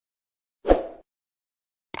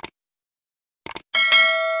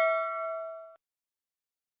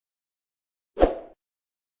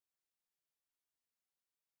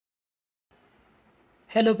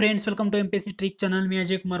Hello friends, welcome to MPSC trick channel. मी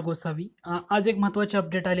अजय कुमार गोसावी. आज एक महत्त्वाची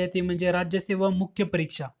अपडेट आली आहे, ती म्हणजे राज्यसेवा मुख्य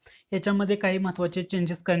परीक्षा याच्यामध्ये काही महत्त्वाचे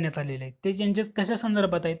चेंजेस करण्यात आलेले आहेत. ते चेंजेस कशा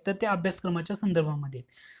संदर्भात आहेत तर ते अभ्यासक्रमाच्या संदर्भामध्ये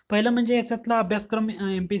आहेत. पहिलं म्हणजे याच्यातला अभ्यासक्रम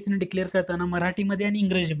एमपीएससीने डिक्लेअर करताना मराठीमध्ये आणि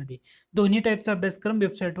इंग्रजीमध्ये दोन्ही टाईपचा अभ्यासक्रम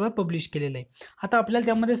वेबसाईटवर पब्लिश केलेला आहे. आता आपल्याला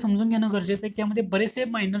त्यामध्ये समजून घेणं गरजेचं आहे की त्यामध्ये बरेचसे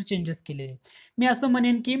मायनर चेंजेस केलेले आहेत. मी असं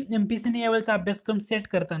म्हणेन की एमपीएससीने यावेळेचा अभ्यासक्रम सेट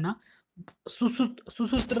करताना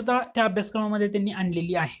सुसूत्रता त्या अभ्यासक्रमामध्ये त्यांनी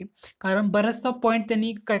आणलेली आहे. कारण बराचसा पॉईंट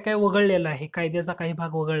त्यांनी काय काय वगळलेला आहे, कायद्याचा काही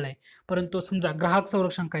भाग वगळला आहे. परंतु समजा ग्राहक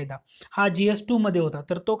संरक्षण कायदा हा GS2 मध्ये होता,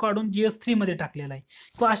 तर तो काढून GS3 मध्ये टाकलेला आहे.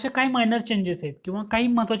 किंवा असे काही मायनर चेंजेस आहेत किंवा काही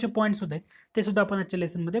महत्त्वाचे पॉईंट सुद्धा आहेत, ते सुद्धा आपण आजच्या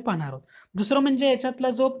लेसनमध्ये पाहणार आहोत. दुसरं म्हणजे याच्यातला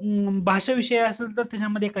जो भाषा विषय असेल तर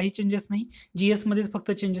त्याच्यामध्ये काही चेंजेस नाही, GS मध्येच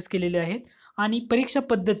फक्त चेंजेस केलेले आहेत. आणि परीक्षा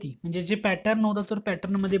पद्धती म्हणजे जे पॅटर्न होता तर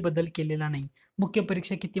पॅटर्नमध्ये बदल केलेला नाही. मुख्य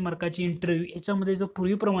परीक्षा किती मार्काची, इंटरव्ह्यू याच्यामध्ये जो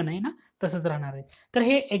पूर्वीप्रमाणे आहे ना तसंच राहणार आहे. तर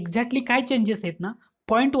हे एक्झॅक्टली काय चेंजेस आहेत ना,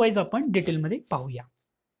 पॉईंट वाईज आपण डिटेलमध्ये पाहूया.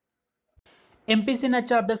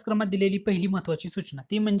 एमपीएससीच्या अभ्यासक्रमात दिलेली पहिली महत्त्वाची सूचना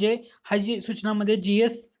ती म्हणजे हा जी सूचनामध्ये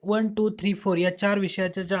GS1, 2, 3, 4 या 4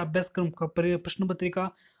 विषयाचा ज्या अभ्यासक्रम प्रश्नपत्रिका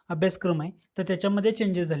अभ्यासक्रम आहे तर त्याच्यामध्ये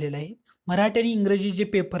चेंजेस झालेला आहे. मराठी आणि इंग्रजी जे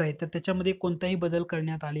पेपर आहेत तर त्याच्यामध्ये कोणताही बदल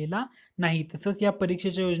करण्यात आलेला नाही. तसंच या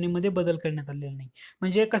परीक्षेच्या योजनेमध्ये बदल करण्यात आलेला नाही.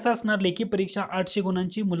 म्हणजे कसं असणार, लेखी परीक्षा 800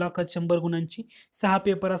 गुणांची, मुलाखत 100 गुणांची, 6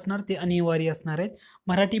 पेपर असणार, ते अनिवार्य असणार आहेत.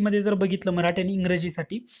 मराठीमध्ये जर बघितलं, मराठी आणि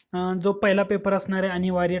इंग्रजीसाठी जो पहिला पेपर असणार आहे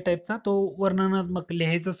अनिवार्य टाईपचा, तो वर्णनात्मक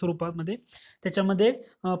लिहायच्या स्वरूपामध्ये, त्याच्यामध्ये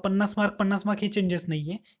 50 मार्क हे चेंजेस नाही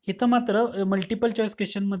आहे. इथं मात्र मल्टिपल चॉईस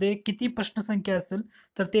क्वेश्चनमध्ये किती प्रश्नसंख्या असेल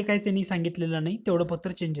तर ते काही त्यांनी सांगितलेलं नाही, तेवढं फक्त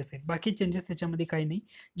चेंजेस आहेत. बाकी चेंजेस त्याच्यामध्ये काही नाही.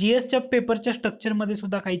 GSच्या पेपरच्या स्ट्रक्चरमध्ये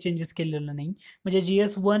सुद्धा काही चेंजेस केलेलं नाही. म्हणजे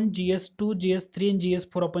GS1, GS2, GS3 आणि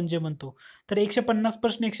GS4 आपण जे म्हणतो तर 150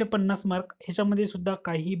 प्रश्न, 150 मार्क ह्याच्यामध्ये सुद्धा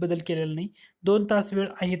काही बदल केलेला नाही. 2 तास वेळ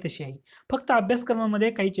आहे तशी आहे. फक्त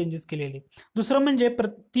अभ्यासक्रमामध्ये काही चेंजेस केलेले. दुसरं म्हणजे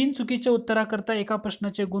 3 चुकीच्या उत्तराकरता एका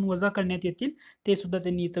प्रश्नाचे गुण वजा करण्यात येतील, ते सुद्धा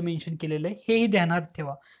त्यांनी इथं मेन्शन केलेलं आहे. हेही ध्यानात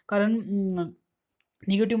ठेवा, कारण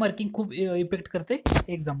निगेटिव्ह मार्किंग खूप इफेक्ट करते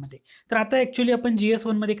एक्झाममध्ये. तर आता ॲक्च्युली आपण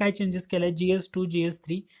GS1 मध्ये काय चेंजेस केलं आहे, GS2,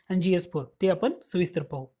 GS3 आणि GS4 ते आपण सविस्तर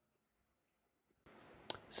पाहू.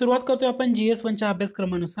 सुरुवात करतोय आपण GS1च्या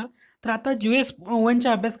अभ्यासक्रमानुसार. तर आता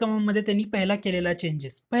GS1च्या अभ्यासक्रमामध्ये त्यांनी पहिला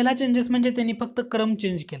चेंजेस म्हणजे त्यांनी फक्त क्रम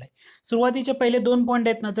चेंज केलाय. सुरुवातीचे पहिले 2 पॉईंट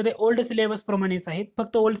आहेत ना, तर ते ओल्ड सिलेबस प्रमाणेच आहेत.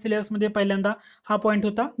 फक्त ओल्ड सिलेबसमध्ये पहिल्यांदा हा पॉईंट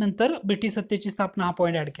होता, नंतर ब्रिटिश सत्तेची स्थापना हा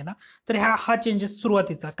पॉईंट ऍड केला. तर हा चेंजेस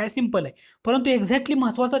सुरुवातीचा काय सिंपल आहे. परंतु एक्झॅक्टली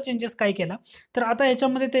महत्त्वाचा चेंजेस काय केला, तर आता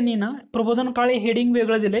याच्यामध्ये त्यांनी ना प्रबोधन काळे हेडिंग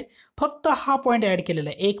वेगळं दिलंय, फक्त हा पॉईंट ऍड केलेला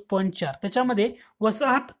आहे 1.4. त्याच्यामध्ये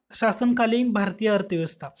वसाहत शासनकालीन भारतीय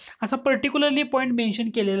अर्थव्यवस्था असा पर्टिक्युलरली पॉईंट मेन्शन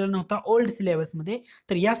केलेला नव्हता ओल्ड सिलेबसमध्ये.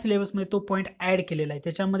 तर या सिलेबसमध्ये तो पॉईंट ऍड केलेला आहे.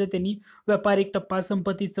 त्याच्यामध्ये त्यांनी व्यापारिक टप्पा,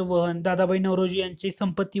 संपत्तीचं वहन, दादाबाई नौरोजी यांचे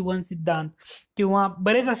संपत्ती वहन सिद्धांत किंवा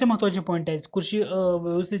बरेच असे महत्त्वाचे पॉईंट आहेत. कृषी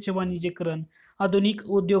व्यवस्थेचे वाणिज्यकरण, आधुनिक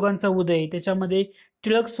उद्योगांचा उदय, त्याच्यामध्ये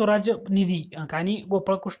टिळक स्वराज्य निधी आणि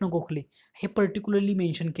गोपाळकृष्ण गोखले हे पर्टिक्युलरली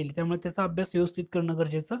मेन्शन केले. त्यामुळे त्याचा अभ्यास व्यवस्थित करणं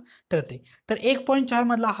गरजेचं ठरते. तर 1.4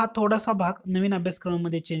 मधला हा थोडासा भाग नवीन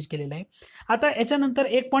अभ्यासक्रमामध्ये चेंज केलेला आहे. आता याच्यानंतर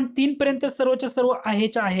 1.3 पर्यंत सर्वच्या सर्व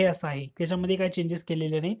आहेच्या आहे असं आहे, त्याच्यामध्ये काही चेंजेस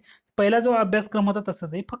केलेले नाहीत. पहिला जो अभ्यासक्रम होता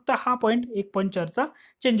तसाच आहे, फक्त हा पॉईंट 1.4चा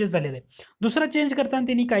चेंजेस झालेला आहे. दुसरा चेंज करताना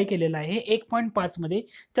त्यांनी काय केलेलं आहे, 1.5 मध्ये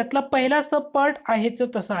त्यातला पहिला सब पार्ट आहे जो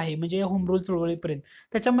तसा आहे, म्हणजे होम रूल चळवळीपर्यंत.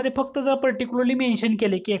 त्याच्यामध्ये फक्त जर पर्टिक्युलरली मेन्शन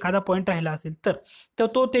केले की एखादा पॉईंट राहिला असेल तर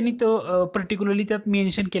तो त्यांनी पर्टिक्युलरली त्यात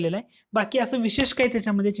मेन्शन केलेला आहे. बाकी असं विशेष काही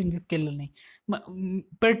त्याच्यामध्ये चेंजेस केलेलं नाही.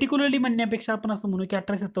 पर्टिक्युलरली म्हणण्यापेक्षा आपण असं म्हणू की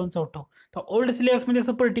 1857 उठाव तर ओल्ड सिलेबसमध्ये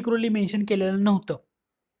असं पर्टिक्युलरली मेन्शन केलेलं नव्हतं,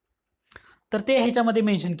 तर ते ह्याच्यामध्ये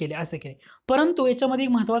मेन्शन केले, असं केले. परंतु याच्यामध्ये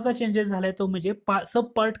एक महत्त्वाचा चेंजेस झालाय, तो म्हणजे सब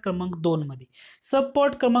पार्ट क्रमांक 2 मध्ये. सब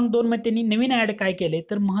पार्ट क्रमांक 2 मध्ये त्यांनी नवीन ऍड काय केले,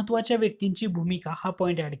 तर महत्त्वाच्या व्यक्तींची भूमिका हा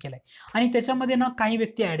पॉईंट ऍड केलाय. आणि त्याच्यामध्ये ना काही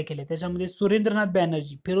व्यक्ती ऍड केले. त्याच्यामध्ये सुरेंद्रनाथ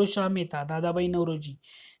बॅनर्जी, फिरोजशाह मेहता, दादाबाई नौरोजी,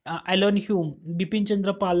 ॲलन ह्यूम,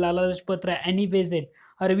 बिपिनचंद्र पाल, लाला लजपत राय, ॲनी बेझंट,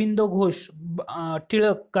 अरविंदो घोष,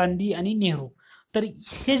 टिळक, गांधी आणि नेहरू. तर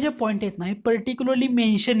हे जे पॉईंट आहेत ना, हे पर्टिक्युलरली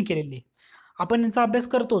मेन्शन केलेले. आपण यांचा अभ्यास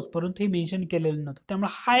करतोच, परंतु हे मेन्शन केलेलं नव्हतं, त्यामुळे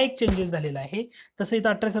हा एक चेंजेस झालेला आहे. तसं इथं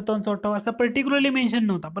 1857 असा पर्टिक्युलरली मेन्शन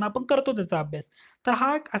नव्हता, पण आपण करतो त्याचा अभ्यास. तर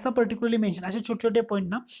हा असा पर्टिक्युलरली मेन्शन, असे छोटे छोटे पॉईंट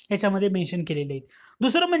ना याच्यामध्ये मेन्शन केलेले आहेत.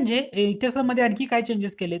 दुसरं म्हणजे इतिहासामध्ये आणखी काय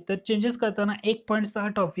चेंजेस केले, तर चेंजेस करताना 1.6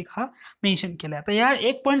 टॉपिक हा मेन्शन केला. आता या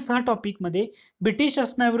 1.6 टॉपिकमध्ये ब्रिटिश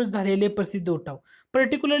शासनाविरुद्ध झालेले प्रसिद्ध उठाव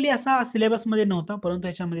पर्टिक्युलरली असा सिलेबसमध्ये नव्हता, परंतु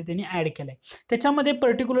ह्याच्यामध्ये त्यांनी ऍड केलाय. त्याच्यामध्ये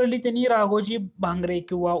पर्टिक्युलरली त्यांनी राघोजी भांगरे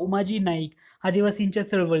किंवा उमाजी नाईक आदिवासींच्या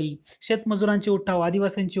चळवळी, शेतमजुरांचे उठाव,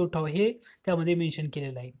 आदिवासींचे उठाव हे त्यामध्ये मेन्शन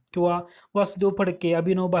केलेलं आहे. किंवा वासुदेव फडके,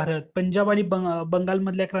 अभिनव भारत, पंजाब आणि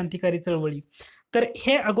बंगालमधल्या क्रांतिकारी चळवळी. तर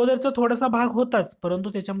हे अगोदरचा थोडासा भाग होताच, परंतु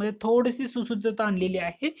त्याच्यामध्ये थोडीशी सुसूत्रता आणलेली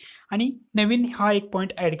आहे आणि नवीन हा एक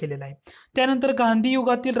पॉईंट ऍड केलेला आहे. त्यानंतर गांधी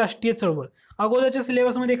युगातील राष्ट्रीय चळवळ. अगोदरच्या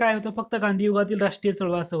सिलेबसमध्ये काय होतं, फक्त गांधी युगातील राष्ट्रीय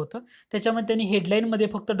चळवळ असं होतं. त्याच्यामध्ये त्यांनी हेडलाईनमध्ये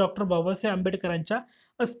फक्त डॉक्टर बाबासाहेब आंबेडकरांच्या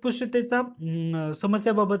अस्पृश्यतेचा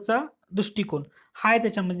समस्याबाबतचा दृष्टिकोन हा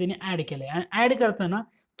त्याच्यामध्ये त्यांनी ऍड केलाय. आणि ऍड करताना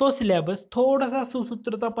तो सिलेबस थोडासा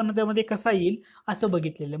सुसूत्रतापणा त्यामध्ये कसा येईल असं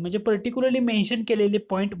बघितलेलं आहे. म्हणजे पर्टिक्युलरली मेन्शन केलेले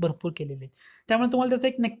पॉईंट भरपूर केलेले आहेत. त्यामुळे तुम्हाला त्याचा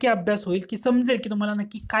एक नक्की अभ्यास होईल की समजेल की तुम्हाला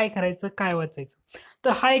नक्की काय करायचं, काय वाचायचं.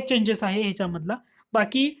 तर हा एक चेंजेस आहे ह्याच्यामधला.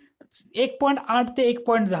 बाकी 1.8 ते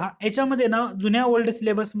 1.10 याच्यामध्ये ना जुन्या ओल्ड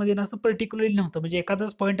सिलेबसमध्ये ना असं पर्टिक्युलरली नव्हतं. म्हणजे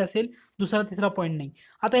एखादाच पॉईंट असेल, दुसरा तिसरा पॉईंट नाही.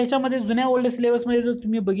 आता ह्याच्यामध्ये जुन्या ओल्ड सिलेबसमध्ये जर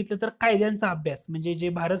तुम्ही बघितलं तर कायद्यांचा अभ्यास, म्हणजे जे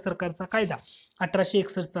भारत सरकारचा कायदा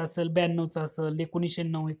 1861चा असेल, 92चा असेल,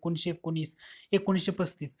 1909, 1919,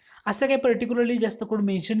 1935 असं काही पर्टिक्युलरली जास्त करून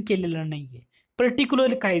मेन्शन केलेलं नाहीये.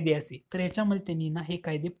 पर्टिक्युलर कायदे असे तर ह्याच्यामध्ये त्यांनी ना हे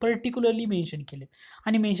कायदे पर्टिक्युलरली मेन्शन केलेत.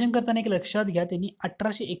 आणि मेन्शन करताना एक लक्षात घ्या, त्यांनी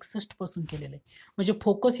 1861 पासून केलेलं आहे. म्हणजे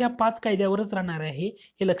फोकस ह्या 5 कायद्यावरच राहणार आहे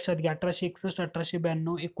हे लक्षात घ्या. 1861,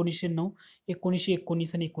 1892, 1909,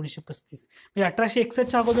 1919 आणि 1935. म्हणजे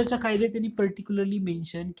 1861च्या अगोदरच्या कायदे त्यांनी पर्टिक्युलरली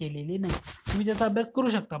मेन्शन केलेले नाही. तुम्ही त्याचा अभ्यास करू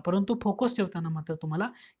शकता, परंतु फोकस ठेवताना मात्र तुम्हाला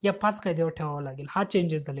या 5 कायद्यावर ठेवावा लागेल. हा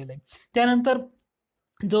चेंजेस झालेला आहे. त्यानंतर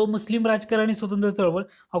जो मुस्लिम राजकारणी स्वतंत्र चळवळ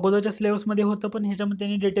अगोदरच्या सिलेबसमध्ये होतं, पण ह्याच्यामध्ये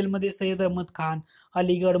त्यांनी डिटेलमध्ये सय्यद अहमद खान,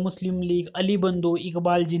 अलीगड, मुस्लिम लीग, अली बंधू,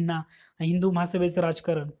 इक्बाल जिन्ना, हिंदू महासभेचं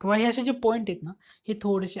राजकारण किंवा हे असे जे पॉईंट आहेत ना हे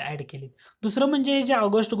थोडेसे ऍड केलेत. दुसरं म्हणजे जे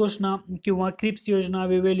ऑगस्ट घोषणा किंवा क्रिप्स योजना,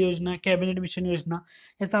 वेवेल योजना, कॅबिनेट मिशन योजना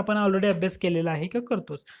याचा आपण ऑलरेडी अभ्यास केलेला आहे किंवा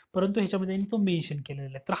करतोच, परंतु ह्याच्यामध्ये तो मेन्शन केलेला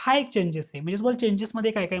आहे. तर हा एक चेंजेस आहे. म्हणजे तुम्हाला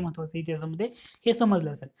चेंजेसमध्ये काय काय महत्त्वाचं आहे त्याच्यामध्ये हे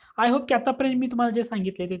समजलं असेल. आय होप की आतापर्यंत मी तुम्हाला जे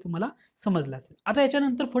सांगितले ते तुम्हाला समजलं असेल. आता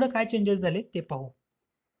याच्यानंतर पुढे काय चेंजेस झाले ते पाहू.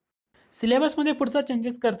 सिलेबसमध्ये पुढचा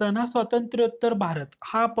चेंजेस करताना स्वातंत्र्योत्तर भारत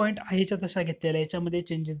हा पॉईंट आहेच्या तशा घेतलेला आहे, याच्यामध्ये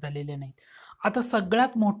चेंजेस झालेले नाहीत. आता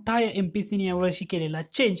सगळ्यात मोठा एमपीसीने यावर्षी केलेला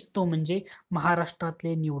चेंज तो म्हणजे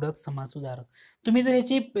महाराष्ट्रातले निवडक समाजसुधारक. तुम्ही जर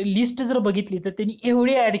ह्याची लिस्ट जर बघितली तर त्यांनी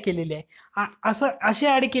एवढी ऍड केलेली आहे, असे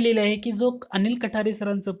ऍड केलेले आहे की जो अनिल कठारे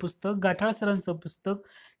सरांचं पुस्तक, गाठाळ सरांचं पुस्तक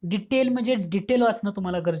डिटेल म्हणजे डिटेल वाचणं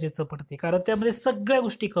तुम्हाला गरजेचं पडते, कारण त्यामध्ये सगळ्या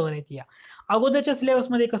गोष्टी कव्हर आहेत. या अगोदरच्या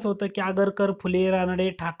सिलेबसमध्ये कसं होतं की आगरकर, फुले, रानडे,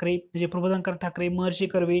 ठाकरे म्हणजे प्रबोधनकार ठाकरे, महर्षी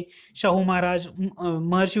कर्वे, शाहू महाराज,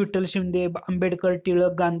 महर्षी विठ्ठल शिंदे, आंबेडकर,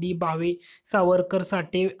 टिळक, गांधी, भावे, सावरकर,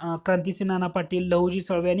 साठे, क्रांतिसिंह नाना पाटील, लहुजी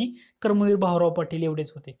साळवे आणि कर्मवीर भाऊराव पाटील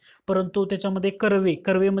एवढेच होते. परंतु त्याच्यामध्ये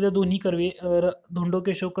कर्वेमध्ये दोन्ही कर्वे, धोंडो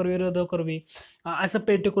केशव कर्वे, रधव कर्वे असं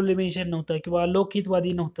पर्टिक्युलर मेन्शन नव्हतं, किंवा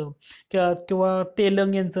लोकहितवादी नव्हतं, किंवा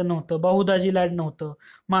तेलंग यांचं नव्हतं, बहुदाजी लाड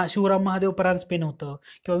नव्हतं, शिवराम महादेव परांजपे नव्हतं,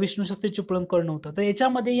 किंवा विष्णू शास्त्री चिपळूणकर नव्हतं. तर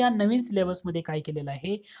याच्यामध्ये या नवीन सिलेबसमध्ये काय केलेलं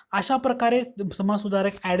आहे, अशा प्रकारे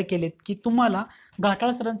समाजसुधारक ऍड केलेत की तुम्हाला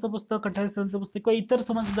गाठाळ सरांचं पुस्तक, कठारे सरांचं पुस्तक किंवा इतर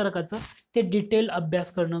समाजसुधारकाचं ते डिटेल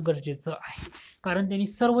अभ्यास करणं गरजेचं आहे, कारण त्यांनी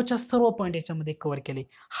सर्वच्या सर्व पॉईंट याच्यामध्ये कव्हर केले.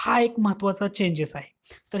 हा एक महत्त्वाचा चेंजेस आहे,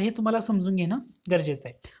 तर हे तुम्हाला समजून घेणं गरजेचं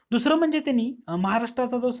आहे. दुसरं म्हणजे त्यांनी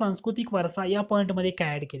महाराष्ट्राचा जो सांस्कृतिक वारसा या पॉईंटमध्ये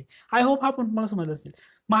काय ऍड केले. आय होप हा पण तुम्हाला समजलं असेल.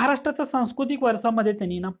 महाराष्ट्राचा सांस्कृतिक वारसामध्ये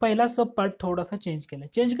त्यांनी ना पहिला सब पार्ट थोडासा चेंज केला.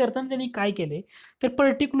 चेंज करताना त्यांनी काय केले तर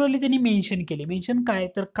पर्टिक्युलरली त्यांनी मेन्शन केले. मेन्शन काय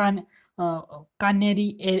तर कान्हेरी,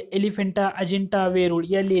 एलिफेंटा, अजिंठा, वेरूळ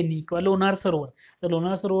या लेणी किंवा लोणार सरोवर. तर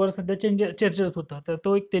लोणार सरोवर सध्या चर्चेत होतं, तर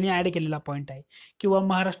तो एक त्यांनी ऍड केलेला पॉईंट आहे. किंवा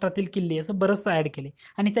महाराष्ट्रातील किल्ले असं बरंचसं ऍड केले.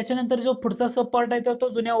 आणि त्याच्यानंतर जो पुढचा सब पार्ट आहे तर तो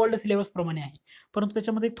जुन्या ओल्ड सिलेबस प्रमाणे आहे, परंतु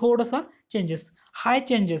त्याच्यामध्ये थोडासा चेंजेस, हाय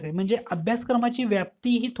चेंजेस आहे. म्हणजे अभ्यासक्रमाची व्याप्ती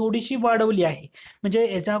ही थोडीशी वाढवली आहे. म्हणजे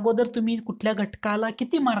याच्या अगोदर तुम्ही कुठल्या घटकाला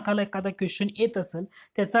किती मार्काला एखादा क्वेश्चन येत असेल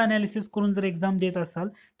त्याचा अनालिसिस करून जर एक्झाम देत असाल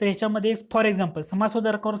तर याच्यामध्ये फॉर एक्झाम्पल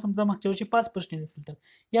समाजसुधारकावर समजा मागच्या वर्षी 5 प्रश्न येत असेल तर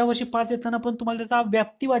यावर्षी 5 येताना पण तुम्हाला त्याचा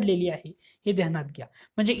व्याप्ती वाढलेली आहे हे ध्यानात घ्या.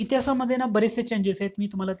 म्हणजे इतिहासामध्ये ना बरेचसे चेंजेस आहेत, मी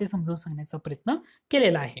तुम्हाला ते समजावून सांगण्याचा प्रयत्न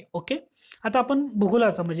केलेला आहे. ओके, आता आपण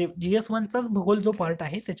भूगोलाचा म्हणजे GS1चाच भूगोल जो पार्ट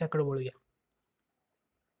आहे त्याच्याकडे वळूया.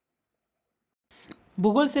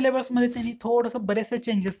 भूगोल सिलेबसमध्ये त्यांनी थोडंसं बरेचसे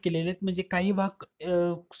चेंजेस केलेले आहेत. म्हणजे काही भाग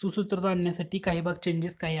सुसूत्रता आणण्यासाठी काही भाग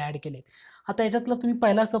चेंजेस काही ऍड केलेत. आता याच्यातला तुम्ही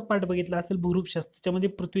पहिला सब पार्ट बघितला असेल भूरूपशास्त्र, त्याच्यामध्ये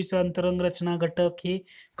पृथ्वीचं अंतरंग, रचना, घटक हे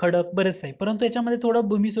खडक बरेच आहे, परंतु याच्यामध्ये थोडं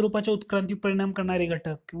भूमी स्वरूपाच्या उत्क्रांती परिणाम करणारे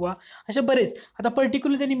घटक किंवा असे बरेच. आता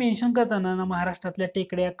पर्टिक्युलर त्यांनी मेन्शन करताना ना महाराष्ट्रातल्या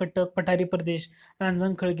टेकड्या, कटक, पठारी प्रदेश,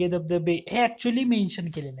 रांजण, खळगे, धबधबे हे ऍक्च्युली मेन्शन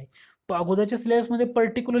केलेलं आहे. अगोदरच्या सिलेबसमध्ये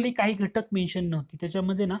पर्टिक्युलरली काही घटक मेन्शन नव्हते,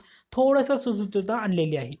 त्याच्यामध्ये ना थोडंसं सुसूत्रता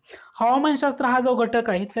आणलेली आहे. हवामानशास्त्र हा जो घटक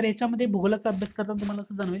आहे, तर याच्यामध्ये भूगोलाचा अभ्यास करताना तुम्हाला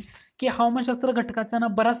असं जाणवेल की हवामानशास्त्र घटकाचा ना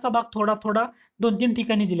बराचसा भाग थोडा थोडा 2-3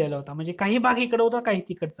 ठिकाणी दिलेला होता, म्हणजे काही भाग इकडे होता काही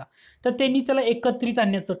तिकडचा. तर त्यांनी त्याला एकत्रित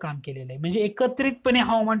आणण्याचं काम केलेलं आहे, म्हणजे एकत्रितपणे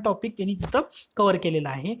हवामान टॉपिक त्यांनी तिथं कव्हर केलेला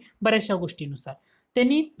आहे बऱ्याचशा गोष्टीनुसार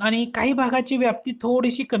त्यांनी. आणि काही भागाची व्याप्ती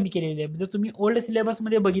थोडीशी कमी केलेली आहे. जर तुम्ही ओल्ड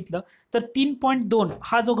सिलेबसमध्ये बघितलं तर 3.2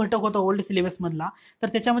 हा जो घटक होता ओल्ड सिलेबसमधला, तर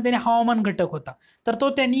त्याच्यामध्ये हवामान घटक होता, तर तो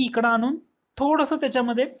त्यांनी इकडं आणून थोडंसं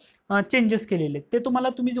त्याच्यामध्ये चेंजेस केलेले आहेत. ते तुम्हाला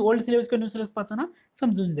तुम्ही ओल्ड सिलेबस किंवा न्यू सिलेबस पाहताना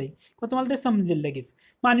समजून जाईल किंवा तुम्हाला ते समजेल लगेच.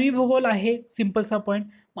 मानवी भूगोल आहे सिंपलसा पॉईंट.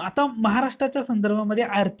 आता महाराष्ट्राच्या संदर्भामध्ये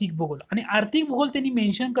आर्थिक भूगोल, आणि आर्थिक भूगोल त्यांनी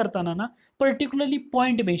मेन्शन करताना ना पर्टिक्युलरली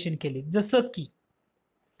पॉईंट मेन्शन केले, जसं की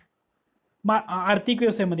आर्थिक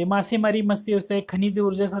व्यवसायामध्ये मासेमारी, मत्स्य व्यवसाय, खनिज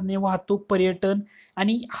ऊर्जा साधने, वाहतूक, पर्यटन,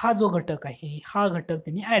 आणि हा जो घटक आहे हा घटक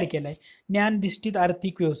त्यांनी ऍड केलाय, ज्ञानधिष्ठित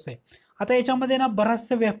आर्थिक व्यवसाय. आता याच्यामध्ये ना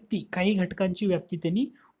बराचसा व्याप्ती, काही घटकांची व्याप्ती त्यांनी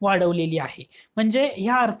वाढवलेली आहे. म्हणजे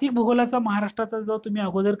ह्या आर्थिक भूगोलाचा महाराष्ट्राचा जो तुम्ही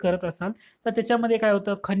अगोदर करत असाल तर त्याच्यामध्ये काय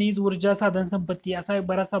होतं, खनिज ऊर्जा साधन संपत्ती असा एक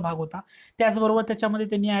बराचसा भाग होता. त्याचबरोबर त्याच्यामध्ये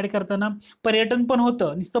त्यांनी ऍड करताना पर्यटन पण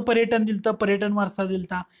होतं, नुसतं पर्यटन दिलतं, पर्यटन वारसा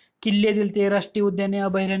दिलता, किल्ले दिलते, राष्ट्रीय उद्याने,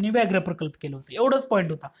 अभयारण्य, व्याघ्र प्रकल्प केलं होतं, एवढंच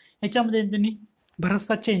पॉईंट होता. याच्यामध्ये त्यांनी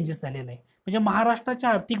बराचसा चेंजेस झालेला आहे. म्हणजे महाराष्ट्राच्या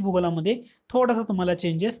आर्थिक भूगोलामध्ये थोडासा तुम्हाला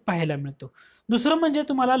चेंजेस पाहायला मिळतो. दुसरं म्हणजे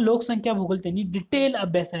तुम्हाला लोकसंख्या भूगोल त्यांनी डिटेल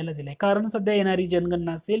अभ्यासायला दिलाय, कारण सध्या येणारी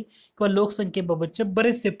जनगणना असेल किंवा लोकसंख्येबाबतचे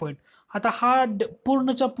बरेचसे पॉईंट आता हा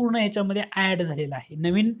पूर्णच्या पूर्ण ह्याच्यामध्ये ऍड झालेला आहे,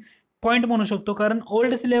 नवीन पॉईंट म्हणू शकतो. कारण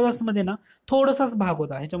ओल्ड सिलेबसमध्ये ना थोडासाच भाग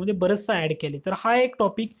होता, ह्याच्यामध्ये बरेचसा ऍड केले, तर हा एक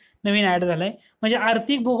टॉपिक नवीन ऍड झालाय. म्हणजे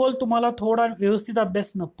आर्थिक भूगोल तुम्हाला थोडा व्यवस्थित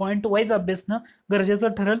अभ्यासणं, पॉईंट वाईज अभ्यासणं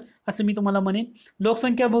गरजेचं ठरेल असं मी तुम्हाला म्हणेन.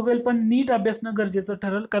 लोकसंख्या भूगोल पण नीट अभ्यासणं गरजेचं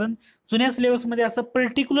ठरेल, कारण जुन्या सिलेबसमध्ये असं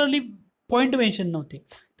पर्टिक्युलरली पॉईंट मेन्शन नव्हते,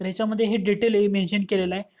 तर ह्याच्यामध्ये हे डिटेल मेन्शन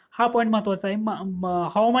केलेलं आहे. हा पॉईंट महत्त्वाचा आहे.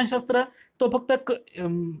 हवामानशास्त्र तो फक्त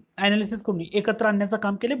ॲनालिसिस करून एकत्र आणण्याचं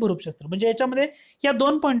काम केले भूरूपशास्त्र. म्हणजे याच्यामध्ये या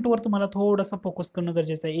 2 पॉईंटवर तुम्हाला थोडासा फोकस करणं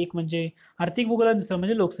गरजेचं आहे, एक म्हणजे आर्थिक भूगोल आणि दुसरं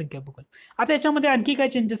म्हणजे लोकसंख्या भूगोल. आता याच्यामध्ये आणखी काय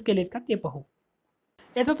चेंजेस केलेत का ते पाहू.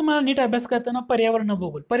 याचा तुम्हाला नीट अभ्यास करताना पर्यावरण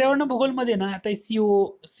भूगोल, पर्यावरण भूगोलमध्ये ना आता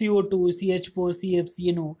CO2, CH4,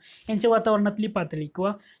 CFCNO यांच्या वातावरणातली पातळी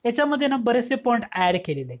किंवा याच्यामध्ये ना बरेचसे पॉईंट ऍड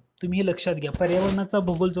केलेले आहेत. तुम्ही हे लक्षात घ्या, पर्यावरणाचा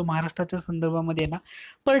भूगोल जो महाराष्ट्राच्या संदर्भामध्ये ना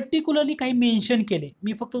पर्टिक्युलरली काही मेन्शन केले,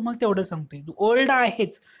 मी फक्त तुम्हाला तेवढं सांगतोय, ओल्ड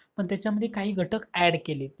आहेच पण त्याच्यामध्ये काही घटक ऍड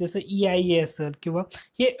केले, जसं EIA असेल किंवा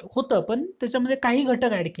हे होतं, पण त्याच्यामध्ये काही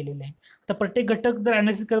घटक ऍड केलेले आहेत. आता प्रत्येक घटक जर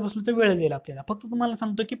अनालिसिस करत बसलो तर वेळ जाईल आपल्याला, फक्त तुम्हाला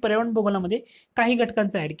सांगतो की पर्यावरण भूगोलामध्ये काही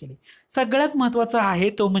घटकांचं ऍड केले. सगळ्यात महत्त्वाचा आहे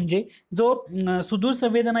तो म्हणजे जो सुदूर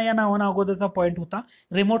संवेदना या नावानं अगोदरचा पॉईंट होता,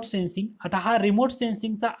 रिमोट सेन्सिंग. आता हा रिमोट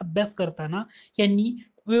सेन्सिंगचा अभ्यास करताना यांनी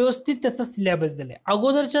व्यवस्थित त्याचा सिलेबस दिलाय.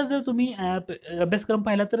 अगोदरच्या जर तुम्ही अभ्यासक्रम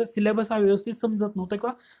पाहिला तर सिलेबस हा व्यवस्थित समजत नव्हता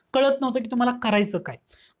किंवा कळत नव्हतं की तुम्हाला करायचं काय.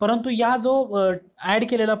 परंतु या जो ऍड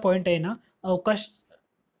केलेला पॉईंट आहे ना, अवकाश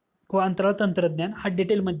किंवा अंतराळ तंत्रज्ञान, हा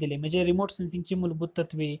डिटेलमध्ये दिले. म्हणजे रिमोट सेन्सिंगची मूलभूत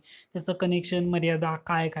तत्वे, त्याचं कनेक्शन, मर्यादा,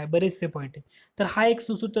 काय काय बरेचसे पॉईंट आहेत. तर हा एक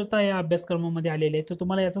सुसूत्रता या अभ्यासक्रमामध्ये आलेली आहे, तर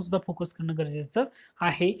तुम्हाला याचा सुद्धा फोकस करणं गरजेचं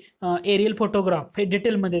आहे. एरियल फोटोग्राफ हे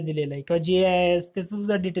डिटेलमध्ये दिलेलं आहे, किंवा GIS त्याचं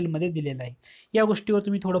सुद्धा डिटेलमध्ये दिलेलं आहे. या गोष्टीवर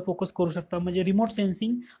तुम्ही थोडं फोकस करू शकता. म्हणजे रिमोट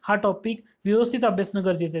सेन्सिंग हा टॉपिक व्यवस्थित अभ्यासणं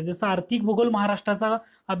गरजेचं आहे. जसं आर्थिक भूगोल महाराष्ट्राचा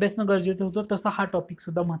अभ्यासणं गरजेचं होतं, तसं हा टॉपिक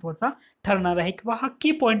सुद्धा महत्त्वाचा ठरणार आहे किंवा हा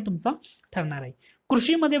की पॉईंट तुमचा ठरणार आहे.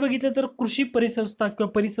 कृषीमध्ये बघितलं तर कृषी परिसंस्था किंवा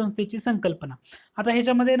परिसंस्थेची संकल्पना. आता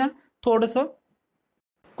ह्याच्यामध्ये ना थोडंसं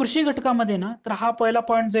कृषी घटकामध्ये ना, तर हा पहिला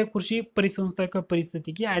पॉईंट जो आहे कृषी परिसंस्था किंवा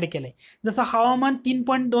परिस्थिती की ऍड केलाय. जसं हवामान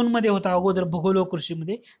 3.2 मध्ये होता अगोदर भूगोल व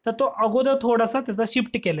कृषीमध्ये, तर तो अगोदर थोडासा त्याचा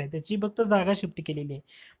शिफ्ट केलाय, त्याची फक्त जागा शिफ्ट केलेली आहे.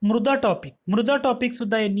 मृदा टॉपिक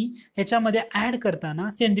सुद्धा यांनी ह्याच्यामध्ये ऍड करताना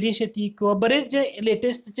सेंद्रिय शेती किंवा बरेच जे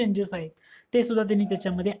लेटेस्ट चेंजेस आहेत ते सुद्धा त्यांनी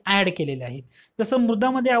त्याच्यामध्ये ऍड केलेले आहेत. जसं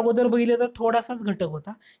मृदामध्ये अगोदर बघितलं तर थोडासाच घटक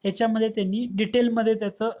होता, याच्यामध्ये त्यांनी डिटेलमध्ये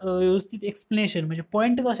त्याचं व्यवस्थित एक्सप्लेनेशन, म्हणजे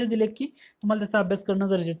पॉईंटच असे दिलेत की तुम्हाला त्याचा अभ्यास करणं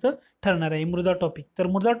गरजेचं ठरणार आहे. मृदा टॉपिक, तर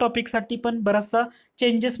मृदा टॉपिकसाठी पण बराचसा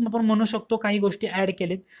चेंजेस आपण म्हणू शकतो, काही गोष्टी ऍड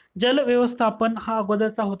केलेत. जल व्यवस्थापन हा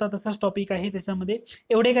अगोदरचा होता तसाच टॉपिक आहे, त्याच्यामध्ये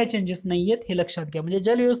एवढे काही चेंजेस नाही आहेत, हे लक्षात घ्या. म्हणजे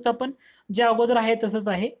जल व्यवस्थापन जे अगोदर आहे तसंच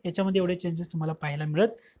आहे, याच्यामध्ये एवढे चेंजेस तुम्हाला पाहायला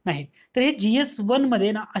मिळत नाहीत. तर हे GS1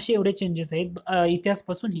 मध्ये ना असे एवढे चेंजेस आहेत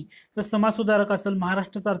इतिहासपासूनही. तर समाजसुधारक असेल,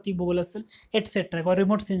 महाराष्ट्राचा आर्थिक भूगोल असेल, एटसेट्रा किंवा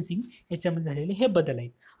रिमोट सेन्सिंग याच्यामध्ये झालेले हे बदल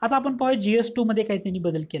आहेत. आता आपण पाहूया GS2 मध्ये काही त्यांनी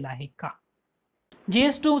बदल केला आहे का.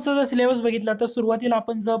 GS2चा जर सिलेबस बघितला तर सुरुवातीला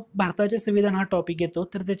आपण जर भारताचे संविधान हा टॉपिक येतो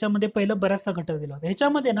तर त्याच्यामध्ये पहिलं बराचसा घटक दिला होता.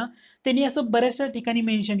 ह्याच्यामध्ये ना त्यांनी असं बऱ्याचशा ठिकाणी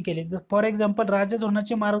मेन्शन केले, फॉर एक्झाम्पल राज्य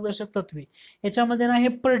धोरणाचे मार्गदर्शक तत्वे, याच्यामध्ये ना हे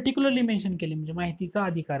पर्टिक्युलरली मेन्शन केले, म्हणजे माहितीचा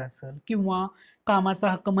अधिकार असेल किंवा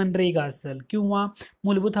कामाचा हक्क मनरेगा असेल किंवा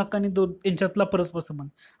मूलभूत हक्काने यांच्यातला परस्पर संबंध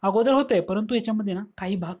अगोदर होतंय, परंतु याच्यामध्ये ना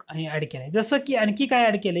काही भाग ऍड केलाय. जसं की आणखी काय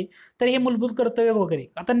ऍड केले तर हे मूलभूत कर्तव्य वगैरे.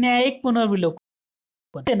 आता न्यायिक पुनर्विलोकन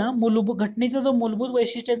ते ना मूलभूत घटनेचा जो मूलभूत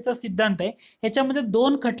वैशिष्ट्यांचा सिद्धांत आहे ह्याच्यामध्ये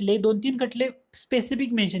दोन तीन खटले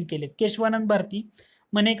स्पेसिफिक मेन्शन केलेत. केशवानंद भारती,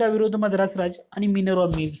 मनेका विरुद्ध मद्रास राज आणि मिनर्वा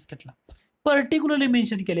मिल्स खटला पर्टिक्युलरली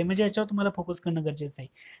मेन्शन केले, म्हणजे याच्यावर तुम्हाला फोकस करणं गरजेचं आहे.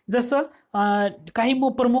 जसं काही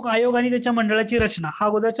प्रमुख आयोग आणि त्याच्या मंडळाची रचना हा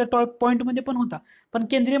अगोदरच्या टॉप पॉईंटमध्ये पण होता, पण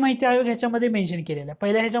केंद्रीय माहिती आयोग ह्याच्यामध्ये मेन्शन केलेला आहे.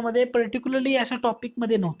 पहिल्या ह्याच्यामध्ये पर्टिक्युलरली अशा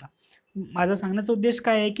टॉपिकमध्ये नव्हता. माझा सांगण्याचा उद्देश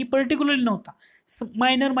काय आहे की पर्टिक्युलरली नव्हता,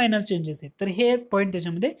 मायनर चेंजेस आहेत, तर हे पॉईंट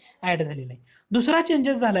त्याच्यामध्ये ऍड झालेला आहे. दुसरा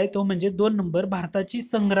चेंजेस झालाय तो म्हणजे 2 नंबर भारताची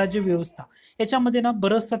संघराज्य व्यवस्था. याच्यामध्ये ना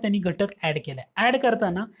बरचसा त्यांनी घटक ऍड केलाय. ऍड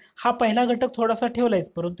करताना हा पहिला घटक थोडासा ठेवलायच,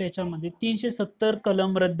 परंतु याच्यामध्ये 370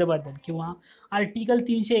 कलम रद्दबातल किंवा आर्टिकल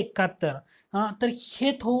 371, तर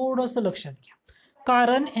हे थोडंसं लक्षात घ्या,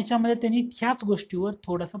 कारण ह्याच्यामध्ये त्यांनी ह्याच गोष्टीवर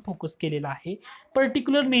थोडासा फोकस केलेला आहे,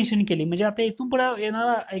 पर्टिक्युलर मेन्शन केली. म्हणजे आता इथून पुढे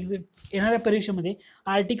येणाऱ्या परीक्षेमध्ये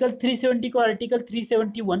आर्टिकल 370 किंवा आर्टिकल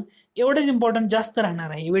 371 एवढेच इम्पॉर्टंट जास्त राहणार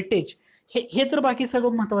आहे. वेटेज हे तर बाकी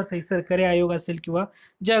सगळं महत्त्वाचं आहे, सरकारी आयोग असेल किंवा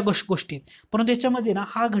ज्या गोष्टी आहेत, परंतु त्याच्यामध्ये ना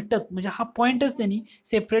हा घटक म्हणजे हा पॉईंटच त्यांनी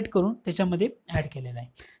सेपरेट करून त्याच्यामध्ये ऍड केलेला आहे.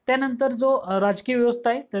 त्यानंतर जो राजकीय व्यवस्था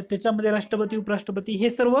आहे तर त्याच्यामध्ये राष्ट्रपती उपराष्ट्रपती हे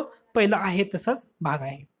सर्व पहिलं आहे तसाच भाग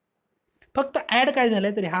आहे. फक्त ऍड काय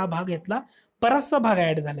झालंय तर हा भाग यातला बराचसा भाग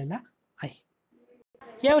ऍड झालेला आहे.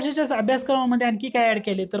 या वर्षाच्या अभ्यासक्रमामध्ये आणखी काय ऍड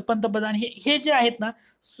केले तर पंतप्रधान हे जे आहेत ना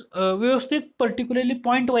व्यवस्थित पर्टिक्युलरली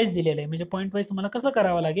पॉईंट वाईज दिलेलं आहे, म्हणजे पॉईंट वाईज तुम्हाला कसं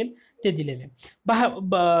करावं लागेल ते दिलेलं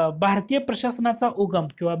आहे. भारतीय प्रशासनाचा उगम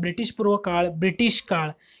किंवा ब्रिटिश पूर्व काळ, ब्रिटिश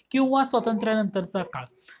काळ किंवा स्वातंत्र्यानंतरचा काळ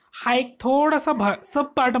हा एक थोडासा सब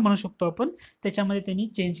पार्ट म्हणू शकतो आपण, त्याच्यामध्ये त्यांनी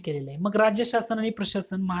चेंज केलेलं आहे. मग राज्य शासन आणि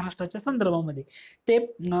प्रशासन महाराष्ट्राच्या संदर्भामध्ये ते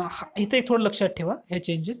इथे थोडं लक्षात ठेवा हे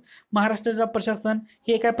चेंजेस. महाराष्ट्राचं प्रशासन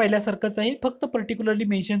हे काय पहिल्यासारखंच आहे, फक्त पर्टिक्युलरली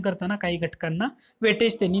मेन्शन करताना काही घटकांना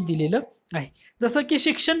वेटेज त्यांनी दिलेलं आहे. जसं की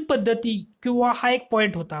शिक्षण पद्धती किंवा हा एक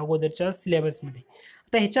पॉईंट होता अगोदरच्या सिलेबसमध्ये.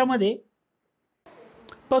 आता ह्याच्यामध्ये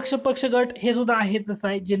पक्ष गट हे सुद्धा आहे तसं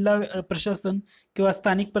आहे, जिल्हा प्रशासन किंवा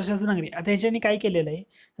स्थानिक प्रशासन नगरी. आता ह्याच्याने काय केलेलं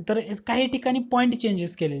आहे तर काही ठिकाणी पॉईंट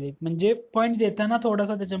चेंजेस केलेले आहेत, म्हणजे पॉईंट देताना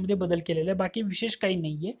थोडासा त्याच्यामध्ये बदल केलेला आहे, बाकी विशेष काही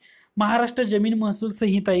नाहीये. महाराष्ट्र जमीन महसूल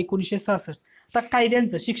संहिता 1966. आता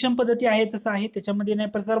कायद्यांचं शिक्षण पद्धती आहे तसं आहे, त्याच्यामध्ये नाही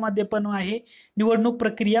प्रसार माध्यम पण आहे, निवडणूक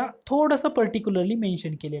प्रक्रिया थोडंसं पर्टिक्युलरली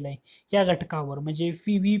मेन्शन केलेलं आहे या घटकावर, म्हणजे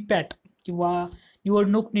व्हीव्हीपॅट किंवा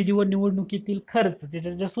निवडणूक निधी व निवडणुकीतील खर्च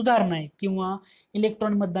त्याच्या ज्या सुधारणा आहेत किंवा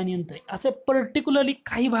इलेक्ट्रॉनिक मतदान यंत्र असं पर्टिक्युलरली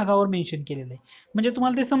काही भागावर मेन्शन केलेलं आहे, म्हणजे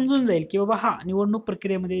तुम्हाला ते समजून जाईल की बाबा हा निवडणूक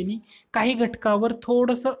प्रक्रियेमध्ये काही घटकावर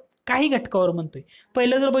थोडंसं काही घटकावर म्हणतोय.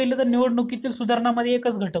 पहिलं जर बघितलं तर निवडणुकीतील सुधारणामध्ये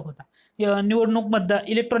एकच घटक होता निवडणूक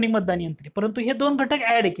इलेक्ट्रॉनिक मतदान यंत्रे, परंतु हे 2 घटक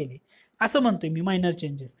ऍड केले असं म्हणतोय मी, मायनर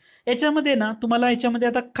चेंजेस. याच्यामध्ये ना तुम्हाला याच्यामध्ये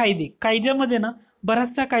आता कायद्यामध्ये ना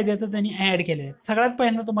बऱ्याचशा कायद्याचं त्यांनी ऍड केलेलं आहे. सगळ्यात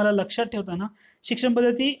पहिल्यांदा तुम्हाला लक्षात ठेवताना शिक्षण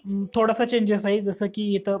पद्धती थोडासा चेंजेस आहे, जसं की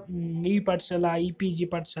इथं ई पाठशाला, EPG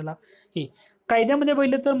पाठशाला. हे कायद्यामध्ये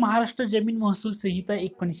बघितलं तर महाराष्ट्र जमीन महसूल संहिता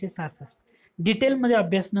 1966 डिटेलमध्ये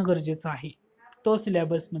अभ्यासणं गरजेचं आहे. तो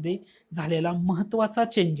सिलेबसमध्ये झालेला महत्त्वाचा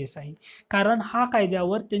चेंजेस आहे, कारण हा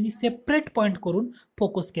कायद्यावर त्यांनी सेपरेट पॉईंट करून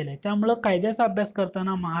फोकस केलाय. त्यामुळं कायद्याचा अभ्यास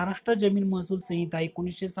करताना महाराष्ट्र जमीन महसूल संहिता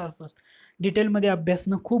 1966 डिटेलमध्ये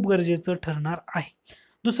अभ्यासणं खूप गरजेचं ठरणार आहे.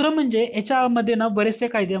 दुसरं म्हणजे याच्यामध्ये ना बरेचसे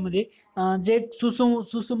कायद्यामध्ये जे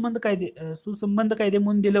सुसंबंध कायदे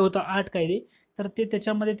म्हणून दिलं होतं 8 कायदे, तर ते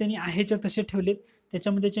त्याच्यामध्ये त्यांनी आहेच्या तसे ठेवलेत,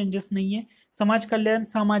 त्याच्यामध्ये चेंजेस नाहीये. समाज कल्याण,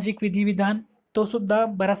 सामाजिक विधिविधान तो सुद्धा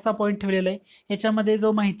बराचसा पॉईंट ठेवलेला आहे. याच्यामध्ये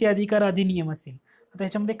जो माहिती अधिकार अधिनियम असेल, आता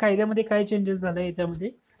याच्यामध्ये कायद्यामध्ये काय चेंजेस झाले याच्यामध्ये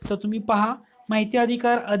तर तुम्ही पहा. माहिती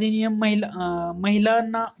अधिकार अधिनियम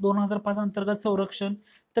महिलांना 2005 अंतर्गत संरक्षण,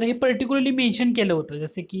 तर हे पर्टिक्युलरली मेन्शन केलं होतं,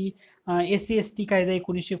 जसे की SC/ST कायदा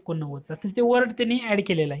 1989चा, तर ते वर्ड त्यांनी ऍड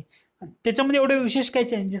केलेला आहे. त्याच्यामध्ये एवढे विशेष काही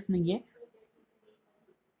चेंजेस नाहीये.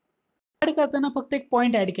 ऍड करताना फक्त एक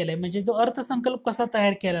पॉईंट ऍड केलाय, म्हणजे जो अर्थसंकल्प कसा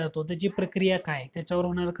तयार केला जातो, त्याची प्रक्रिया काय, त्याच्यावर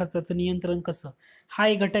होणारं खर्चाचं नियंत्रण कसं, हा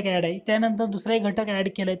एक घटक ऍड आहे. त्यानंतर दुसरा एक घटक ऍड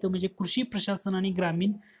केलाय तो म्हणजे कृषी प्रशासन आणि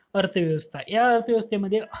ग्रामीण अर्थव्यवस्था. या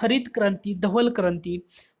अर्थव्यवस्थेमध्ये हरित क्रांती, धवल क्रांती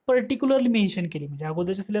पर्टिक्युलरली मेन्शन केली, म्हणजे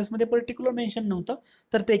अगोदरच्या सिलेबसमध्ये पर्टिक्युलर मेन्शन नव्हतं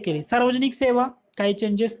तर ते केले. सार्वजनिक सेवा काही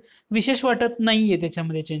चेंजेस विशेष वाटत नाहीये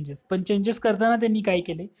त्याच्यामध्ये चेंजेस, पण चेंजेस करताना त्यांनी काय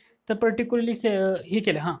केले तर पर्टिक्युलरली हे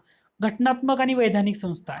केलं. घटनात्मक आणि वैधानिक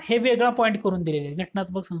संस्था हे वेगळा पॉईंट करून दिलेले आहेत.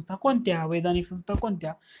 घटनात्मक संस्था कोणत्या, वैधानिक संस्था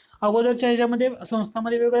कोणत्या. अगोदरच्या ह्याच्यामध्ये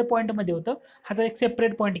संस्थांमध्ये वेगवेगळ्या पॉईंटमध्ये होतं, ह्याचा एक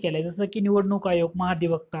सेपरेट पॉईंट केलाय, जसं की निवडणूक आयोग,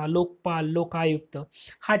 महाधिवक्ता, लोकपाल, लोकायुक्त,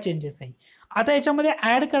 हा चेंजेस आहे. आता याच्यामध्ये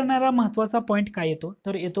ऍड करणारा महत्वाचा पॉईंट काय येतो,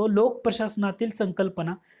 तर येतो लोक प्रशासनातील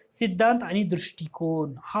संकल्पना, सिद्धांत आणि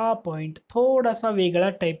दृष्टिकोन. हा पॉईंट थोडासा वेगळ्या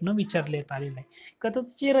टाईपनं विचारण्यात आलेला आहे, का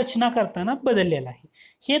त्याची रचना करताना बदललेला आहे.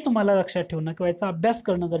 हे तुम्हाला लक्षात ठेवणं किंवा याचा अभ्यास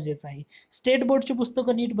करणं गरजेचं आहे. स्टेट बोर्डची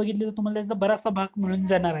पुस्तकं नीट बघितली तर तुम्हाला त्याचा बराचसा भाग मिळून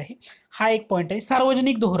जाणार आहे. हा एक पॉईंट आहे.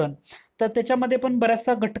 सार्वजनिक धोरण, तर त्याच्यामध्ये पण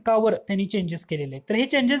बऱ्याचशा घटकावर त्यांनी चेंजेस केलेले आहेत. तर हे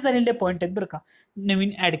चेंजेस झालेले पॉईंट आहेत बरं का,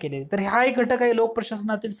 नवीन ऍड केलेले. तर हा एक घटक आहे, लोक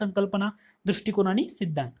प्रशासनातील संकल्पना, दृष्टिकोन आणि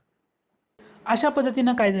सिद्धांत. अशा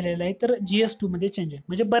पद्धतीनं काय झालेलं आहे, तर GS2 मध्ये चेंजेस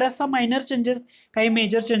म्हणजे बऱ्याचशा मायनर चेंजेस, काही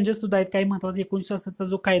मेजर चेंजेस सुद्धा आहेत. काही महत्वाचा 1966चा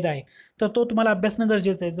जो कायदा आहे तर तो तुम्हाला अभ्यासणं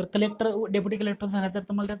गरजेचं आहे. जर कलेक्टर डेप्युटी कलेक्टर झाला तर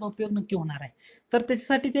तुम्हाला त्याचा उपयोग नक्की होणार आहे. तर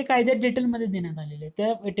त्याच्यासाठी ते कायदे डिटेलमध्ये देण्यात आलेले आहे,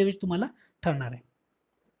 त्या वेटेवेज तुम्हाला ठरणार आहे.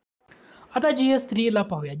 आता GS3 ला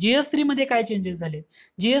पाहूया. GS3 मध्ये काय चेंजेस झाले.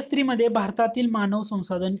 GS3 मध्ये भारतातील मानव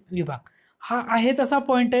संसाधन विभाग हा आहे तसा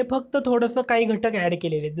पॉईंट आहे, फक्त थोडंसं काही घटक ऍड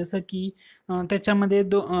केलेले आहेत, जसं की त्याच्यामध्ये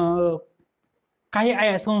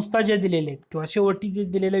काही संस्था जे दिलेले आहेत किंवा शेवटी जे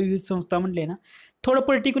दिलेल्या विविध संस्था म्हणले ना, थोडं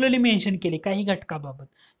पर्टिक्युलरली मेन्शन केले काही घटकाबाबत,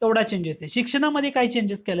 एवढा चेंजेस आहे. शिक्षणामध्ये काय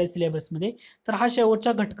चेंजेस केलाय सिलेबसमध्ये, तर हा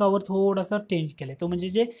शेवटच्या घटकावर थोडासा चेंज केलाय, तो म्हणजे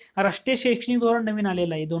जे राष्ट्रीय शैक्षणिक धोरण नवीन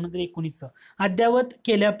आलेलं आहे 2019चं, अद्ययावत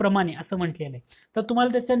केल्याप्रमाणे असं म्हटलेलं आहे. तर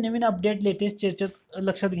तुम्हाला त्याच्या नवीन अपडेट लेटेस्ट चर्चेत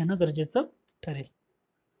लक्षात घेणं गरजेचं ठरेल.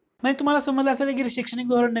 म्हणजे तुम्हाला समजलं असेल की शैक्षणिक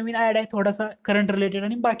धोरण नवीन ऍड आहे, थोडासा करंट रिलेटेड,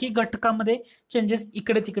 आणि बाकी घटकामध्ये चेंजेस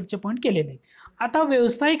इकडे तिकडचे पॉईंट केलेले आहेत. आता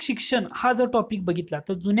व्यावसायिक शिक्षण हा जर टॉपिक बघितला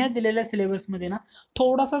तर जुन्या दिलेल्या सिलेबसमध्ये ना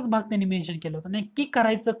थोडासाच भाग त्यांनी मेन्शन केला होता. नक्की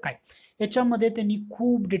करायचं काय, याच्यामध्ये त्यांनी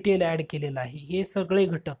खूप डिटेल ऍड केलेलं आहे. हे सगळे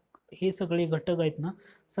घटक आहेत ना,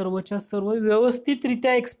 सर्वच्या सर्व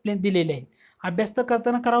व्यवस्थितरित्या एक्सप्लेन दिलेले आहेत. अभ्यास तर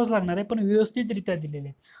करताना करावंच लागणार आहे, पण व्यवस्थितरित्या दिलेले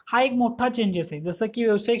आहेत. हा एक मोठा चेंजेस आहे. जसं की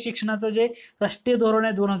व्यावसायिक शिक्षणाचं जे राष्ट्रीय धोरण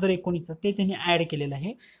आहे 2019चं ते त्यांनी ऍड केलेलं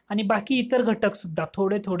आहे, आणि बाकी इतर घटक सुद्धा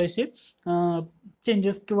थोडेसे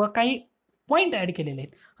चेंजेस किंवा काही पॉईंट ऍड केलेले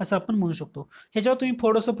आहेत असं आपण म्हणू शकतो. ह्याच्यावर तुम्ही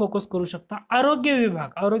थोडंसं फोकस करू शकता. आरोग्य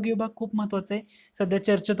विभाग खूप महत्वाचा आहे, सध्या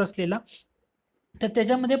चर्चेत असलेला. तर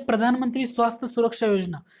त्याच्यामध्ये प्रधानमंत्री स्वास्थ्य सुरक्षा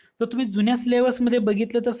योजना, जर तुम्ही जुन्या सिलेबसमध्ये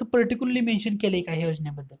बघितलं तर असं पर्टिक्युलरली मेन्शन केलंय का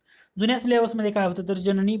योजनेबद्दल. जुन्या सिलेबसमध्ये काय होतं, तर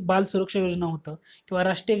जननी बाल सुरक्षा योजना होतं किंवा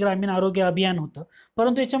राष्ट्रीय ग्रामीण आरोग्य अभियान होतं,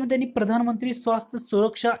 परंतु याच्यामध्ये त्यांनी प्रधानमंत्री स्वास्थ्य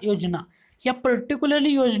सुरक्षा योजना या पर्टिक्युलरली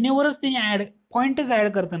योजनेवरच त्यांनी पॉईंटच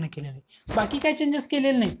ऍड करताना केलेले आहे. बाकी काय चेंजेस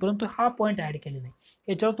केलेले नाहीत, परंतु हा पॉईंट ऍड केलेला आहे.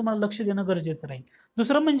 याच्यावर तुम्हाला लक्ष देणं गरजेचं राहील.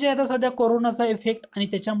 दुसरं म्हणजे आता सध्या कोरोनाचा इफेक्ट, आणि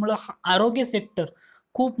त्याच्यामुळं आरोग्य सेक्टर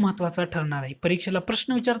खूप महत्वाचा ठरणार आहे. परीक्षेला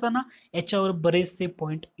प्रश्न विचारताना याच्यावर बरेचसे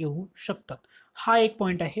पॉईंट येऊ शकतात. हा एक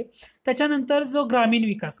पॉईंट आहे. त्याच्यानंतर जो ग्रामीण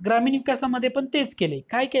विकासामध्ये पण तेच केलंय.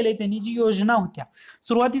 काय केलंय त्यांनी, जी योजना होत्या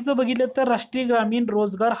सुरुवातीचं बघितलं तर राष्ट्रीय ग्रामीण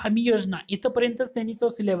रोजगार हमी योजना इथपर्यंतच त्यांनी तो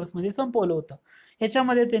सिलेबसमध्ये संपवलं होतं.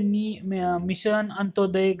 याच्यामध्ये त्यांनी मिशन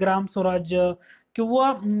अंत्योदय, ग्राम स्वराज्य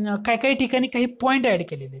किंवा काही ठिकाणी काही पॉईंट ऍड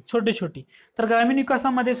केलेले छोटे. तर ग्रामीण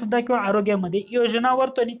विकासामध्ये सुद्धा किंवा आरोग्यामध्ये योजनावर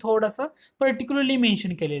त्यांनी थोडासा पर्टिक्युलरली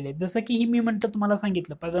मेन्शन केलेले आहेत. जसं की ही मी म्हणतो तुम्हाला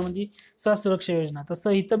सांगितलं प्रधानमंत्री स्वास्थ्य सुरक्षा योजना,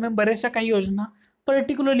 तसं इथं मी बऱ्याचशा काही योजना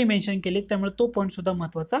पर्टिक्युलरली मेन्शन केले, त्यामुळे तो पॉईंट सुद्धा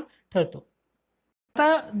महत्वाचा ठरतो.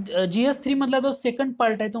 आता GS3 मधला जो सेकंड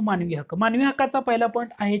पार्ट आहे तो मानवी हक्काचा पहिला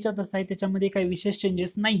पॉईंट आहेच्या तसा आहे, त्याच्यामध्ये काही विशेष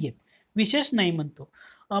चेंजेस नाहीयेत. विशेष नाही म्हणतो.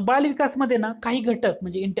 बाल विकासमध्ये ना काही घटक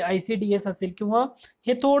म्हणजे ICDS असेल किंवा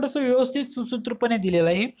हे थोडंसं व्यवस्थित सुसूत्रपणे दिलेलं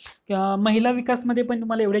आहे. महिला विकासमध्ये पण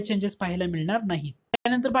तुम्हाला एवढे चेंजेस पाहायला मिळणार नाहीत.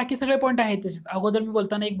 त्यानंतर बाकी सगळे पॉईंट आहेत त्याच्यात. अगोदर मी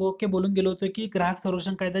बोलताना एक बोलून गेलो होतो की ग्राहक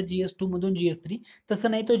संरक्षण कायदा GS2 मधून GS3,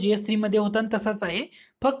 तसं नाही, तो GS3 मध्ये होता आणि तसाच आहे.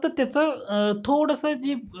 फक्त त्याचं थोडंसं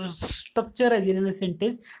जी स्ट्रक्चर आहे दिलेलं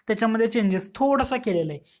सेंटेन्स त्याच्यामध्ये चेंजेस थोडासा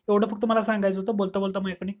केलेला आहे. एवढं फक्त मला सांगायचं होतं, बोलता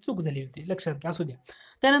माझ्याकडे चूक झाली होती, लक्षात घ्या, असू द्या.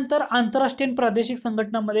 त्यानंतर आंतरराष्ट्रीय आणि प्रादेशिक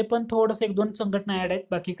संघटनांमध्ये पण थोडंसं 1-2 संघटना ऍड आहेत,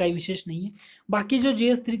 बाकी काही विशेष नाहीये. बाकी जो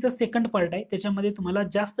GS3चा सेकंड पार्ट आहे त्याच्यामध्ये तुम्हाला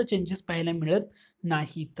जास्त चेंजेस पाहायला मिळत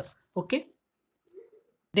नाहीत. ओके,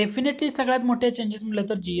 डेफिनेटली सगळ्यात मोठे चेंजेस म्हटलं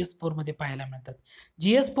तर GS4 मध्ये पाहायला मिळतात.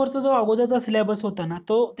 GS4चा जो अगोदरचा सिलेबस होता ना,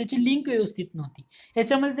 तो त्याची लिंक व्यवस्थित नव्हती.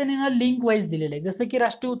 याच्यामध्ये त्यांनी ना लिंक वाईज दिलेलं आहे, जसं की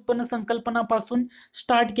राष्ट्रीय उत्पन्न संकल्पनापासून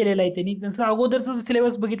स्टार्ट केलेलं आहे त्यांनी. जसं अगोदरचा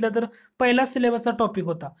सिलेबस बघितला तर पहिलाच सिलेबसचा टॉपिक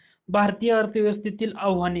होता भारतीय अर्थव्यवस्थेतील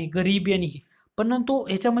आव्हाने, गरिबी आणि परंतु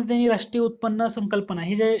ह्याच्यामध्ये त्यांनी राष्ट्रीय उत्पन्न संकल्पना,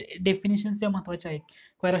 हे जे डेफिनेशन्स या महत्वाच्या आहेत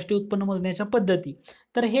किंवा राष्ट्रीय उत्पन्न मोजण्याच्या पद्धती,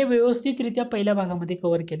 तर हे व्यवस्थितरित्या पहिल्या भागामध्ये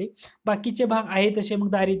कव्हर केले. बाकीचे भाग आहेत तसे मग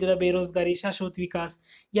दारिद्र्य, बेरोजगारी, शाश्वत विकास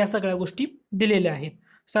या सगळ्या गोष्टी दिलेल्या आहेत.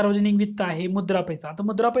 सार्वजनिक वित्त आहे, मुद्रा पैसा, आता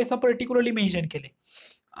मुद्रा पैसा पर्टिक्युलरली मेन्शन केले.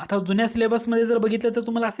 आता जुन्या सिलेबसमध्ये जर बघितलं तर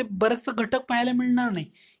तुम्हाला असे बरेचसे घटक पाहायला मिळणार नाही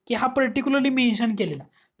की हा पर्टिक्युलरली मेन्शन केलेला,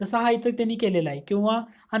 जसा हा इथं त्यांनी केलेला आहे. किंवा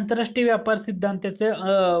आंतरराष्ट्रीय व्यापार सिद्धांत, त्याचे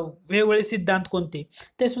वेगवेगळे सिद्धांत कोणते,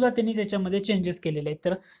 ते सुद्धा त्यांनी त्याच्यामध्ये चेंजेस केलेले आहेत.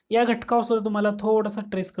 तर या घटकावर सुद्धा तुम्हाला थोडंसं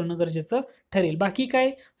ट्रेस करणं गरजेचं ठरेल. बाकी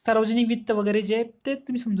काय सार्वजनिक वित्त वगैरे जे ते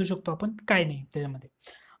तुम्ही समजू शकतो आपण, काय नाही त्याच्यामध्ये.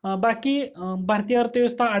 बाकी भारतीय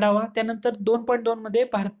अर्थव्यवस्था आढावा, त्यानंतर 2.2 मध्ये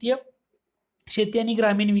भारतीय शेती आणि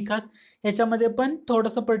ग्रामीण विकास, याच्यामध्ये पण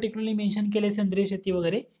थोडंसं पर्टिक्युलरली मेन्शन केले सेंद्रिय शेती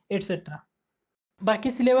वगैरे एटसेट्रा. बाकी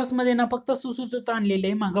सिलेबसमध्ये ना फक्त सुसूत्रता आणलेली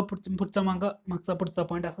आहे, मागचा पुढचा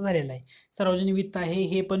पॉईंट असा झालेला आहे. सार्वजनिक वित्त आहे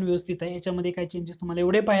हे पण व्यवस्थित आहे, याच्यामध्ये काही चेंजेस तुम्हाला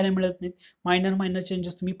एवढे पाहायला मिळत नाहीत. मायनर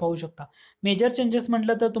चेंजेस तुम्ही पाहू शकता. मेजर चेंजेस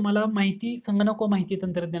म्हटलं तर तुम्हाला माहिती संगणक व माहिती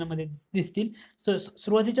तंत्रज्ञानामध्ये दिसतील.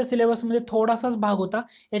 सुरुवातीच्या सिलेबसमध्ये थोडासाच भाग होता,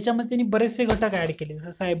 याच्यामध्ये त्यांनी बरेचसे घटक ऍड केले,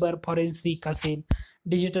 जसं सायबर फॉरेन्सिक असेल,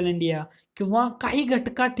 डिजिटल इंडिया, किंवा काही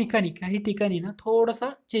काही ठिकाणी ना थोडासा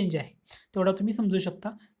चेंज आहे, तेवढा तुम्ही समजू शकता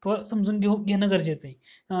किंवा समजून घेणं गरजेचं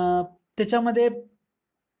आहे. त्याच्यामध्ये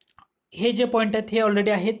हे जे पॉईंट आहेत हे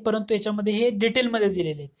ऑलरेडी आहेत, परंतु याच्यामध्ये हे डिटेलमध्ये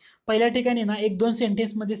दिलेले आहेत. पहिल्या ठिकाणी ना 1-2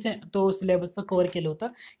 सेंटेन्समध्ये तो सिलेबसचं कव्हर केलं होतं,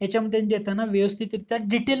 याच्यामध्ये देताना व्यवस्थितरित्या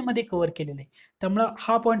डिटेलमध्ये कव्हर केलेलं आहे. त्यामुळं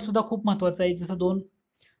हा पॉईंट सुद्धा खूप महत्त्वाचा आहे. जसं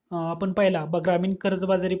आपण पाहिला ग्रामीण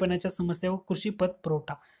कर्जबाजारीपणाच्या समस्या व कृषी पत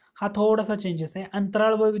पुरवठा, हा थोडासा चेंजेस आहे.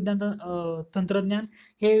 अंतराळ व विज्ञान तंत्रज्ञान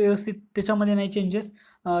हे व्यवस्थित त्याच्यामध्ये नाही चेंजेस.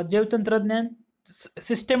 जैवतंत्रज्ञान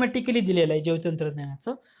सिस्टमॅटिकली दिलेलं आहे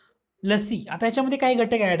जैवतंत्रज्ञानाचं. लसी, आता याच्यामध्ये काही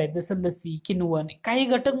घटक ऍड आहेत, जसं लसी, किण्वन, काही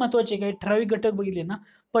घटक महत्वाचे, काही ठराविक घटक बघितले ना,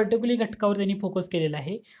 पर्टिक्युलर घटकावर त्यांनी फोकस केलेला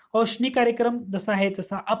आहे. औष्णिक कार्यक्रम जसा आहे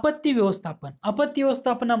तसा. आपत्ती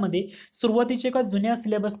व्यवस्थापनामध्ये सुरुवातीचे का जुन्या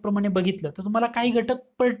सिलेबस प्रमाणे बघितलं तर तुम्हाला काही घटक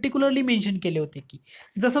पर्टिक्युलरली मेन्शन केले होते, की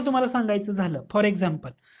जसं तुम्हाला सांगायचं झालं फॉर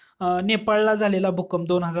एक्झाम्पल नेपाळला झालेला भूकंप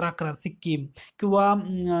 2011 सिक्कीम, किंवा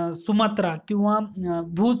सुमात्रा, किंवा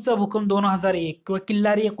भूजचा भूकंप 2001, किंवा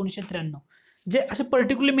किल्लारी 1993, जे असे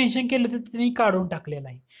पर्टिक्युलरली मेन्शन केले होते त्यांनी काढून टाकलेलं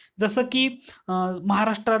आहे. जसं की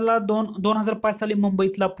महाराष्ट्राला 2005 साली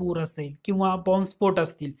मुंबईतला पूर असेल, किंवा बॉम्बस्फोट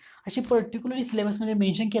असतील, असे पर्टिक्युलरली सिलेबसमध्ये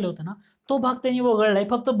मेन्शन केलं होतं ना, तो भाग त्यांनी वगळलाय.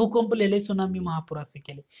 फक्त भूकंप लिहिले, सुनामी, महापूर असे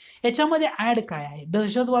केले. याच्यामध्ये ऍड काय आहे,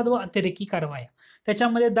 दहशतवाद व अतिरेकी कारवाया,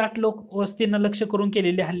 त्याच्यामध्ये दाट लोक वस्तींना लक्ष करून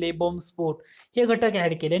केलेले हल्ले, बॉम्बस्फोट, हे घटक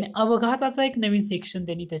ऍड केले. आणि अपघाताचा एक नवीन सेक्शन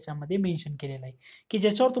त्यांनी त्याच्यामध्ये मेन्शन केलेला आहे, की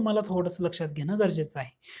ज्याच्यावर तुम्हाला थोडंसं लक्षात घेणं गरजेचं आहे.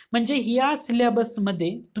 म्हणजे या सिलेबसमध्ये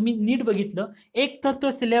तुम्ही नीट बघितलं, एक तर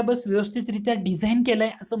तो सिलेबस व्यवस्थितरित्या डिझाईन केलाय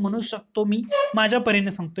असं म्हणू शकतो मी, माझ्या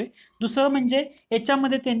परीने सांगतोय. दुसरं म्हणजे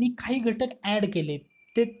याच्यामध्ये त्यांनी काही घटक ऍड केले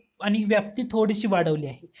ते, आणि व्याप्ती थोडीशी वाढवली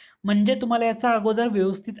आहे. म्हणजे तुम्हाला याचा अगोदर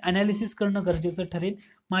व्यवस्थित अनालिसिस करणं गरजेचं ठरेल.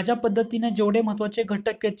 माझ्या पद्धतीने जेवढे महत्त्वाचे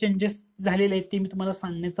घटक चेंजेस झालेले आहेत ते मी तुम्हाला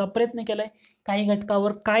सांगण्याचा प्रयत्न केलाय. काही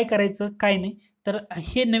घटकावर काय करायचं काय नाही, तर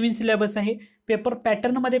हे नवीन सिलेबस आहे. पेपर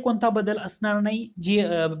पॅटर्नमध्ये कोणता बदल असणार नाही,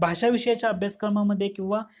 भाषा विषयाच्या अभ्यासक्रमामध्ये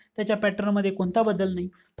किंवा त्याच्या पॅटर्नमध्ये कोणता बदल नाही.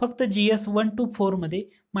 फक्त GS 1 to 4 मध्ये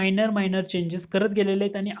मायनर चेंजेस करत गेलेले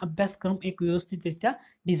आहेत, आणि अभ्यासक्रम एक व्यवस्थितरित्या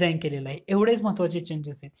डिझाईन केलेला आहे. एवढेच महत्त्वाचे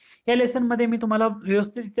चेंजेस आहेत. या लेसनमध्ये मी तुम्हाला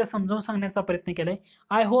व्यवस्थितरित्या समजावून सांगण्याचा प्रयत्न केलाय.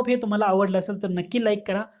 आय होप हे तुम्हाला आवडलं असेल तर नक्की लाईक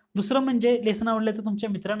करा. दुसरं म्हणजे लेसन आवडलं तर तुमच्या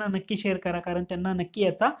मित्रांना नक्की शेअर करा, कारण त्यांना नक्की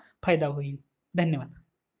याचा फायदा होईल. धन्यवाद.